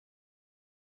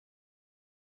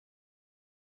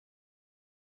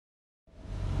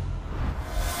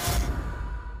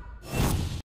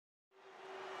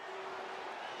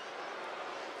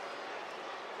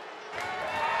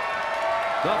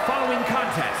The following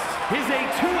contest is a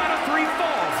 2 out of 3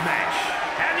 falls match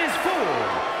and is for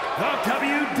the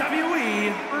WWE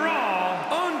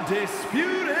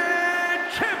Undisputed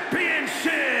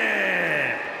Championship.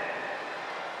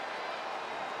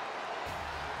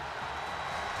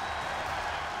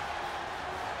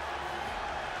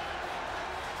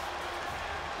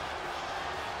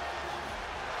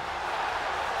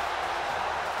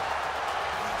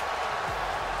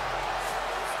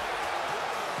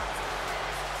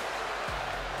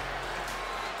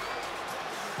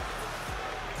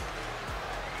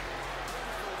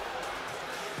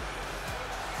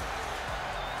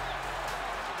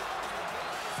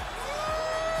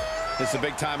 This is a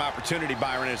big-time opportunity,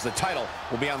 Byron, as the title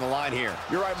will be on the line here.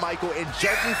 You're right, Michael, and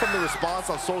judging from the response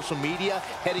on social media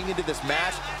heading into this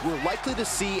match, we're likely to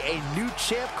see a new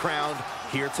champ crowned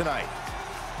here tonight.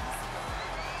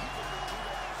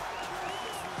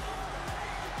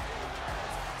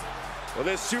 Well,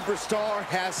 this superstar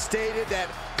has stated that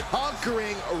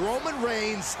conquering Roman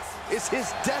Reigns is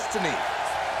his destiny.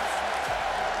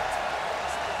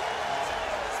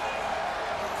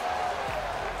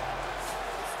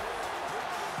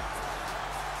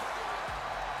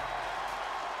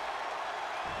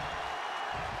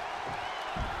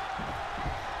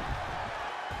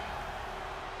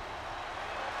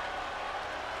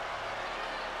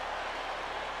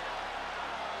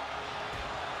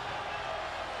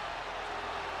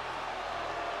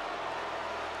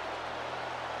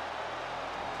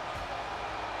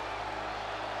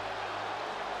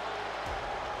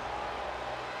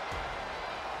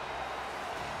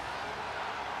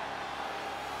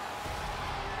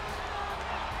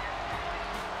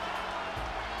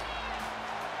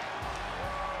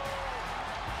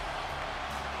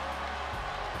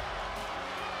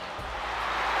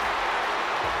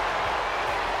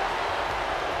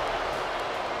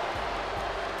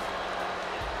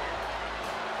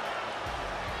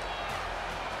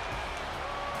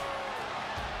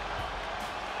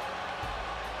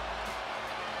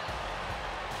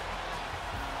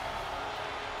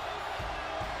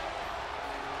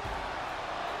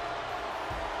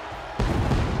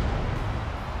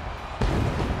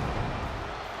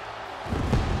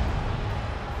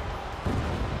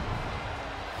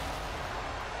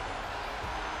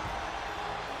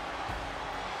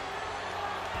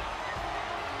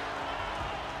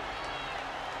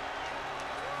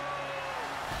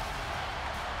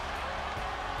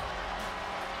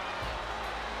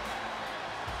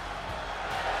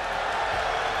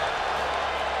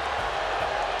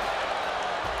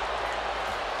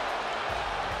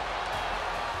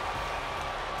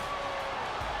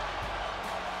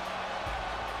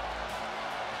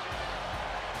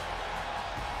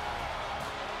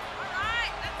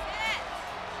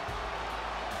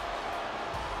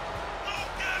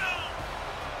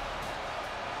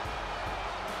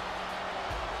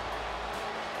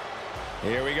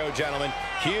 Here we go, gentlemen.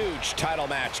 Huge title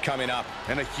match coming up.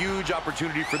 And a huge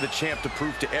opportunity for the champ to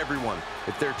prove to everyone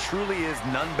that there truly is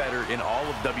none better in all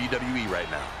of WWE right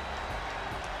now.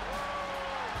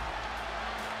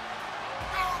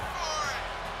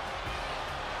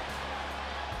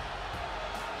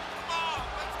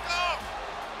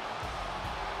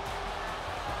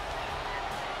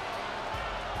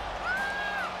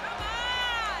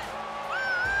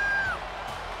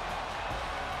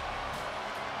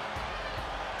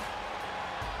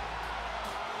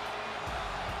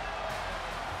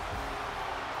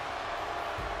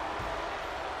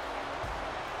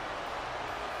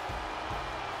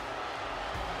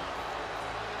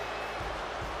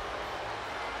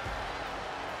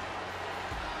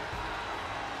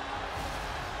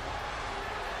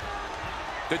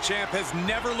 The champ has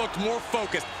never looked more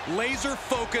focused, laser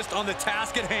focused on the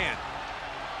task at hand.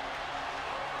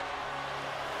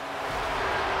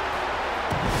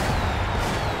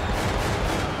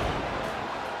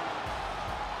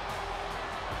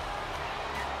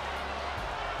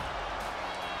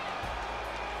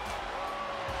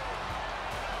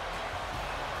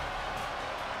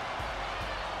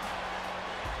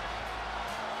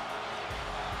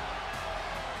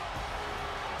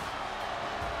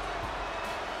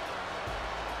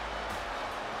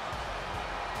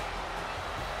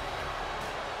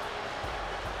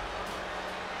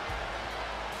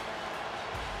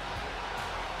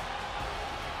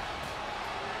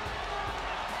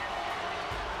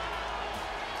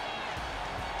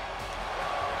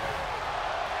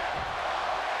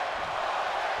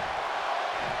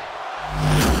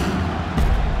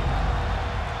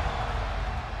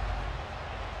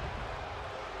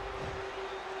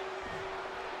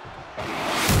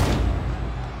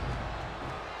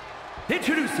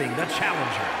 Introducing the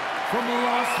challenger from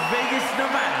Las Vegas,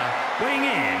 Nevada, weighing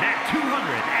in at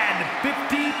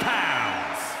 250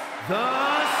 pounds, the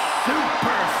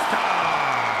Superstar.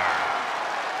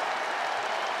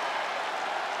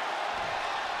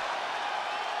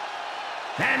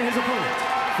 And his opponent,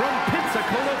 from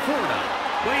Pensacola, Florida,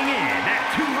 weighing in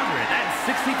at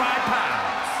 265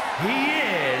 pounds, he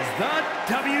is the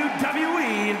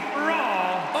WWE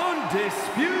Raw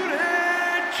Undisputed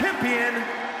Champion,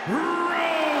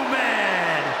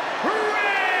 Roman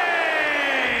Reigns.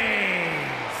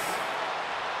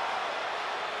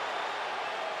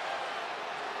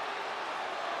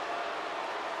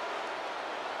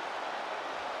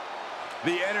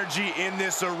 The energy in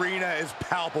this arena is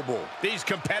palpable. These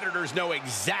competitors know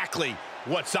exactly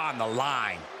what's on the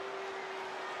line.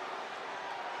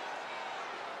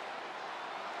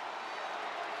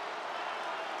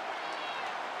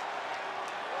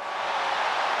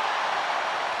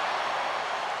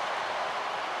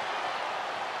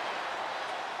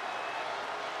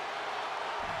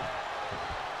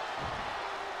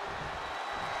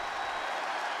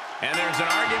 And there's an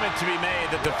argument to be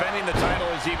made that defending the title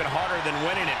is even harder than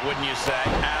winning it, wouldn't you say?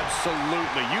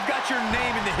 Absolutely. You've got your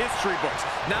name in the history books.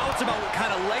 Now it's about what kind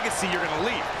of legacy you're going to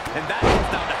leave. And that comes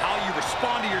down to how you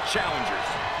respond to your challengers.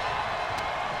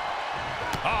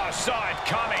 Oh, saw it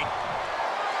coming.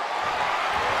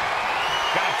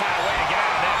 Gotta find a way to get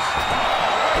out of this.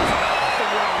 Off the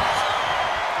ropes.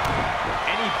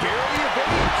 And he barely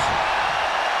evades.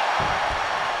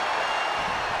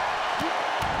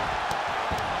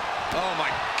 Oh,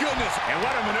 my goodness. And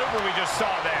what a maneuver we just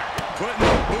saw there. Putting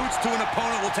the boots to an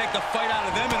opponent will take the fight out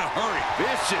of them in a hurry.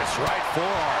 Vicious right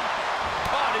forearm.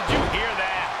 Oh, did you hear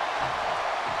that?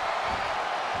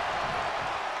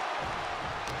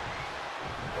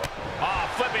 Oh,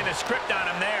 flipping the script on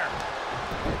him there.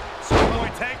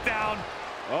 Boy, takedown.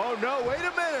 Oh, no, wait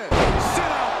a minute.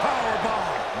 Sit-out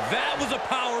powerbomb. That was a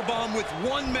powerbomb with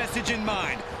one message in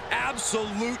mind.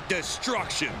 Absolute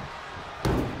destruction.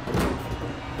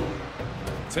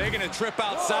 Taking a trip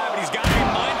outside, but he's got to be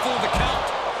mindful of the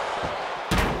count.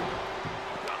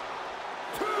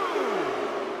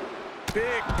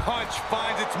 Big punch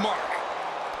finds its mark.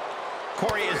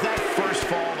 Corey, is that first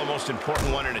fall the most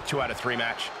important one in a 2 out of 3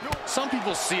 match? Some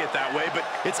people see it that way, but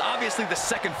it's obviously the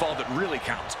second fall that really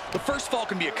counts. The first fall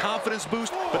can be a confidence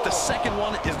boost, but the second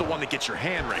one is the one that gets your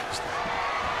hand raised.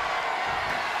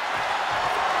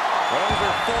 Those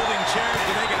are folding chairs,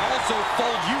 but they can also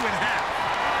fold you in half.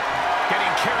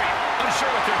 Getting carried.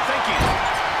 Unsure what they're thinking.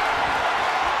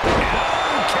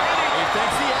 Okay. He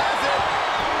thinks he has it.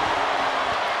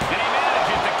 And he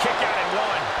manages to kick out in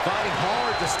one. Fighting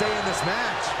hard to stay in this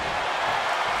match.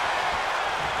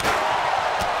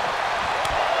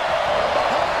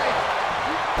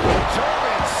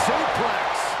 German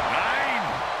suplex.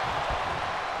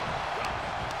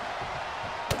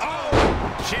 9. Oh!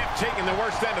 Champ taking the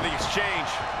worst end of the exchange.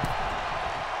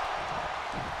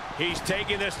 He's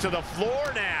taking this to the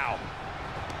floor now.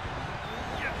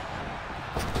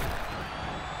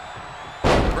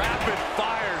 Rapid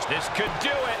fires. This could do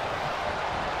it.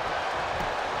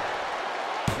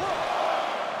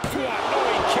 Oh,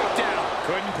 he kicked out.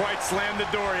 Couldn't quite slam the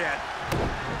door yet.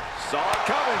 Saw it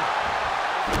coming.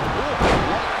 Ooh,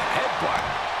 what a headbutt.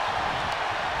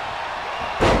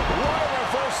 What a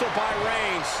reversal by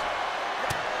Reigns.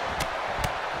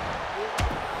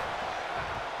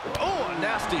 Oh, a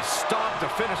nasty stomp to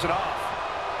finish it off.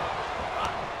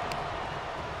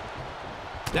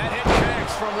 That hit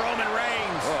connects from Roman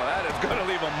Reigns. Oh, that is going to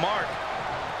leave a mark.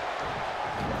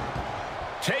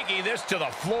 Taking this to the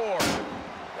floor.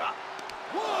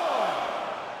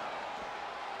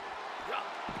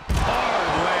 Hard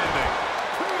landing.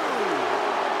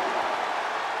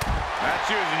 That's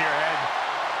using your head.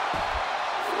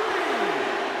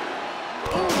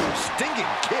 Ooh,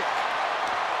 stinging kick.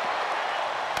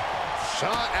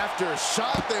 Shot after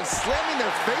shot, then slamming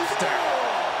their face down.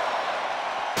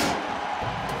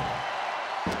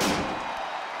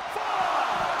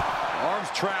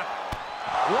 Arms trapped.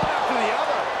 One after the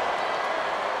other.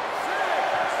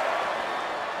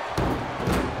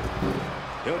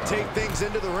 6. He'll take things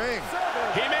into the ring.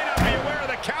 7. He may not be aware of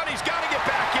the count. He's got to get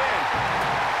back in.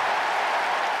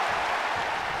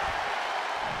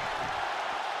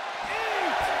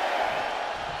 8.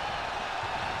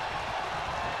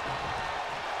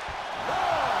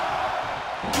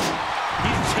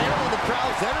 He's channeling the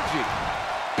crowd's energy.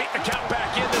 Beat the count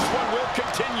back in. This one will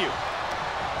continue.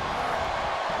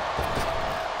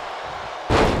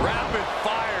 Rapid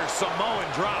fire Samoan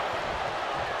drop.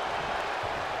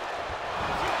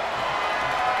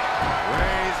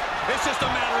 It's just a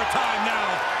matter of time now.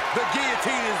 The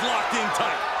guillotine is locked in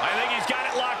tight. I think he's got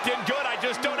it locked in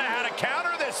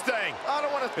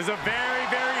want to... It's a very,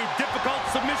 very difficult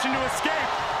submission to escape,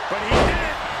 but he did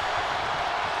it.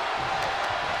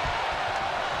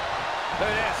 Look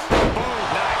at this. Boom.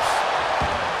 Nice.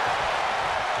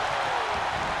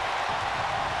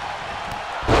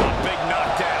 A big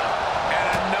knockdown. And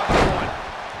another one.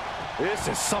 This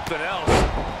is something else.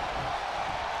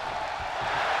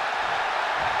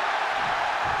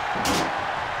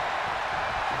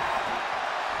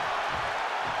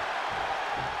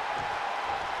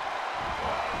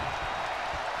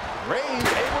 Reigns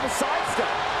able to sidestep.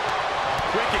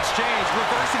 Quick exchange,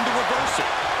 reversing the reversal.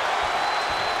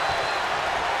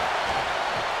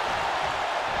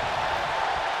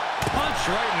 Punch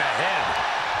right in the head.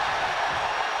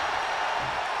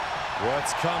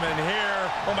 What's coming here?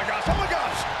 Oh my gosh, oh my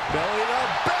gosh! Belly to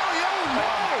belly, oh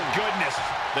no! Oh goodness,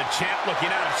 the champ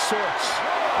looking out of sorts.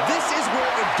 This is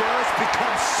where endurance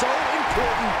becomes so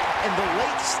important in the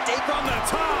late stage. From the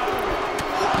top!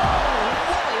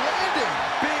 What a landing!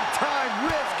 Big time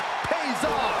risk pays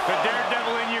off. The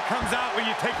daredevil in you comes out when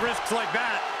you take risks like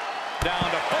that. Down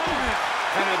to boom!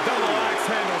 And a double axe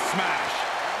handle smash.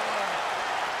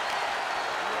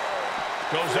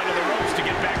 Goes under the ropes to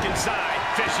get back inside,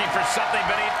 fishing for something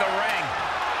beneath the ring.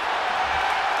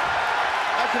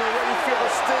 I can already feel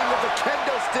the sting of the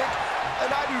kendo stick, and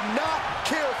I do not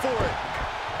care for it.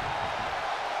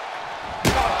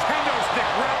 Oh, kendo stick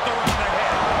wrapped around the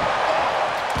head.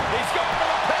 He's going for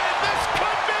the pin. This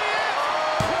could be it.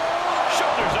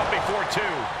 Shoulders up before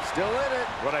two. Still in it.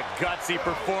 What a gutsy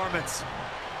performance.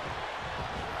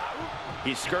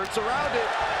 He skirts around it.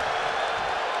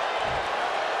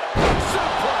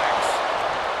 Suplex.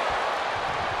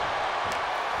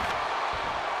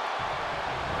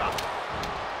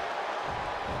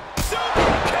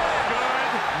 Super kick.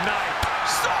 Good night.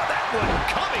 Saw that one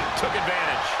coming. Took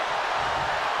advantage.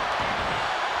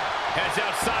 Heads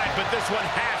outside, but this one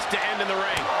has to end in the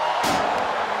ring.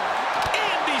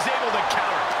 And he's able to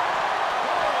counter.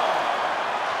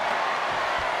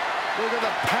 Look at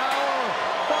the power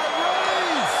by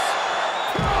Reigns.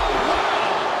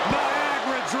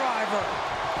 Niagara driver.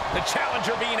 The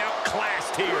challenger being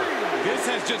outclassed here. This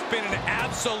has just been an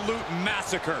absolute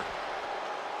massacre.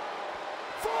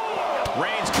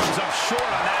 Reigns comes up short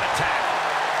on that attack.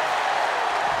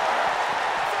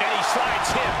 And he slides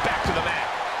him back to the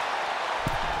mat.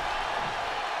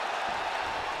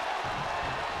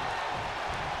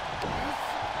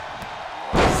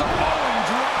 Samoan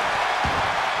drop.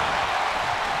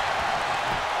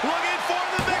 Looking for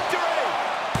the victory.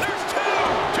 There's two.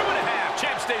 2.5.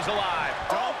 Champ stays alive.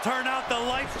 Don't turn out the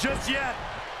lights just yet.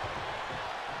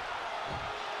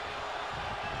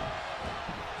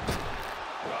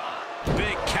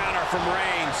 Big counter from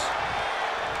Reigns.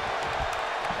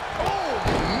 Oh,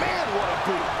 man, what a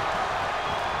boot.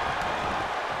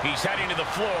 He's heading to the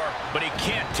floor, but he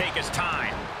can't take his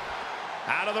time.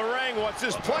 Out of the ring, what's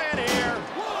his plan here?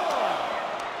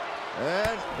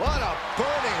 And what a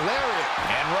burning lariat.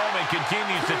 And Roman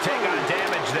continues to take on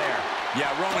damage there. Yeah,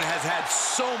 Roman has had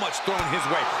so much thrown his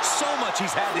way, so much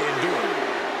he's had to endure.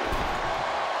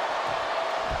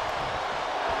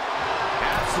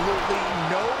 Absolutely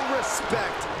no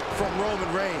respect from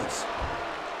Roman Reigns.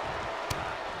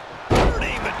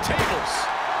 Turning the tables.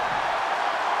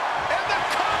 And the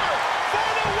cover for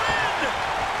the win!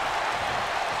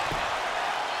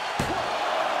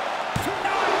 You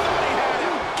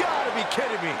gotta be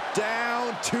kidding me.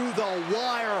 Down to the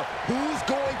wire. Who's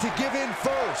going to give in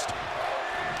first?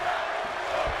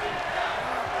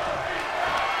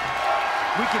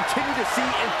 We continue to see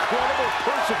incredible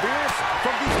perseverance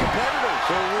from these competitors.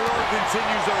 The war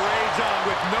continues to rage on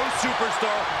with no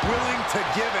superstar willing to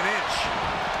give an inch.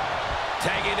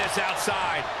 Tagging this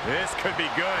outside. This could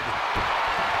be good.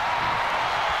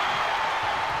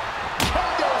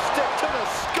 Kendo stick to the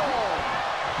skull.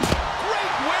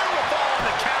 Great wherewithal on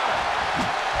the counter.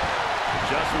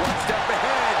 Just one step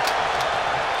ahead.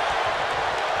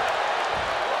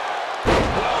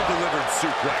 Well-delivered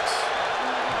suplex.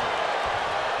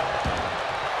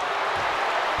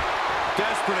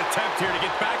 Desperate attempt here to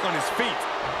get back on his feet.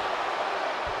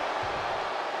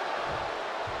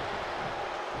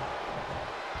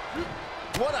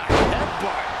 What a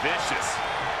headbutt. Vicious.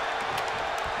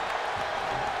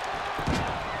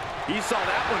 He saw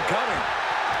that one coming.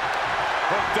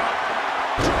 Hooked up.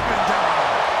 Dropping down.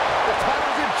 The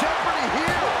title's in jeopardy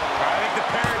here. I think the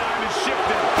paradigm is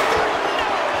shifting.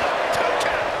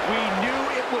 We knew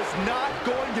it was not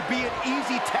going to be an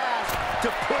easy task to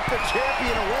put the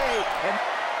champion away. And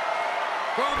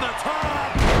from the top.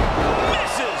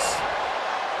 Misses.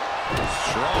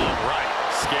 Strong right.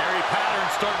 Scary pattern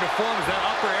starting to form as that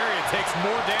upper area takes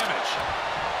more damage.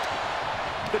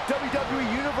 The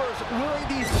WWE Universe willing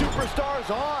these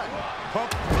superstars on.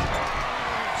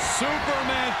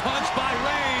 Superman punch by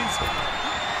Reigns.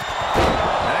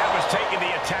 And that was taking the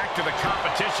attack to the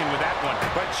competition with that one.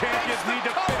 But champions need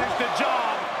to finish the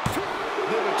job.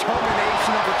 The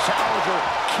determination of the challenger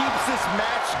keeps this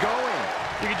match going.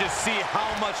 You can just see how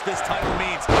much this title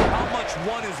means, how much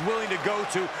one is willing to go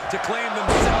to claim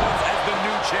themselves as the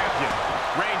new champion.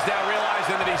 Reigns now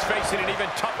realizing that he's facing an even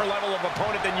tougher level of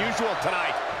opponent than usual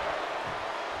tonight.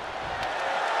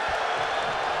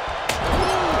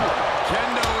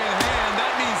 Kendo in hand,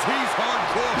 that means he's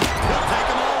hardcore. He'll take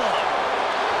them all on.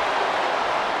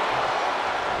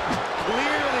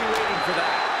 Clearly waiting for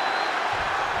that.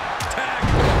 Tag.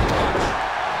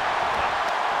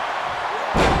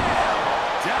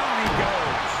 Down he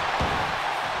goes.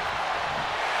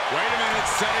 Wait a minute,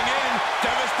 setting in.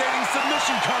 Devastating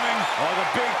submission coming. Oh, the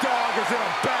big dog is in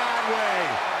a bad way.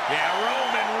 Yeah,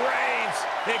 Roman Reigns.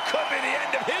 It could be the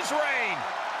end of his reign.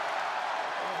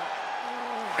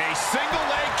 A single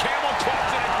leg camel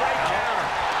clutch and a great counter.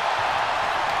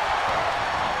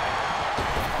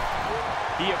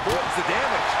 He avoids the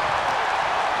damage.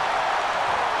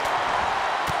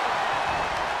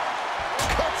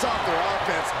 Cuts off their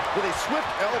offense with a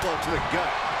swift elbow to the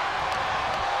gut.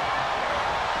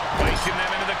 Placing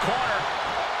them into the corner.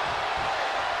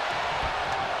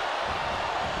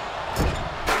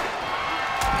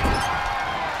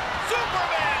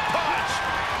 Superman punch!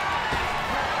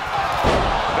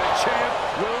 The champ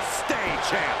will stay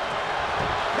champ.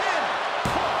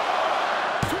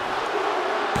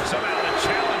 Somehow the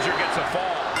challenger gets a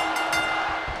fall.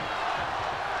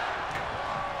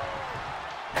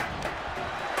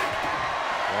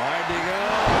 Winding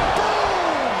up.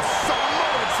 Boom!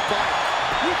 Samoan spike.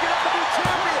 You can have a new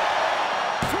champion.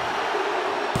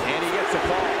 And he gets a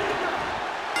fall.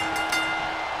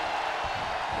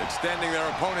 Extending their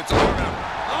opponent's arm out.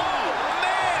 Oh,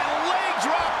 man! Leg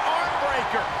drop arm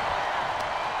breaker.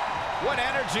 What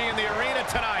energy in the arena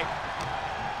tonight.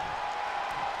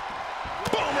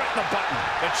 Boom, right in the button.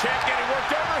 The champ getting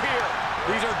worked over here.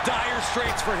 These are dire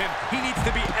straits for him. He needs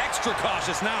to be extra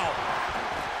cautious now.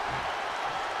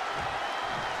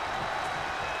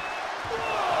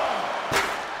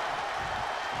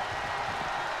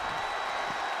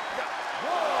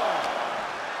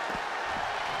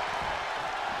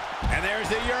 And there's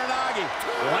the Uranagi.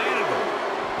 Landed him.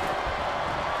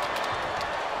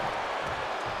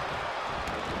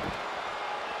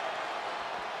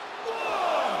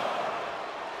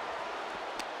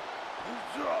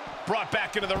 Brought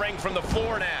back into the ring from the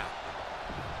floor now.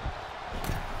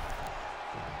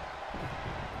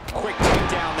 Quick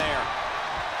takedown there.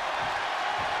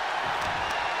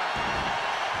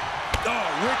 Oh,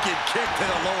 wicked kick to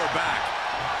the lower back.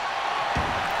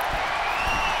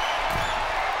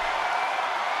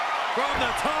 From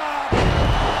the top.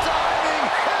 Diving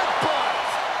headbutt.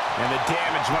 And the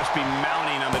damage must be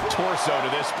mounting on the torso to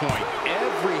this point.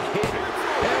 Every hit.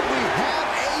 And we have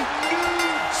a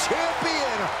new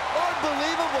champion.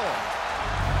 Unbelievable.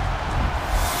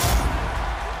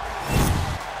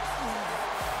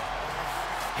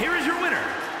 Here is your winner,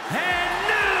 and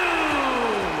new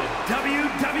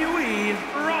WWE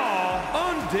Raw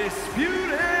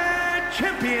Undisputed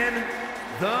Champion,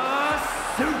 the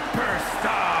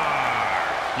Superstar.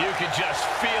 You can just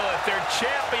feel it. Their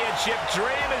championship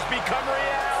dream has become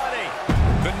reality.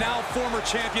 The now former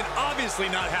champion obviously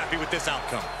not happy with this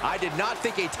outcome. I did not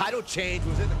think a title change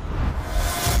was in the...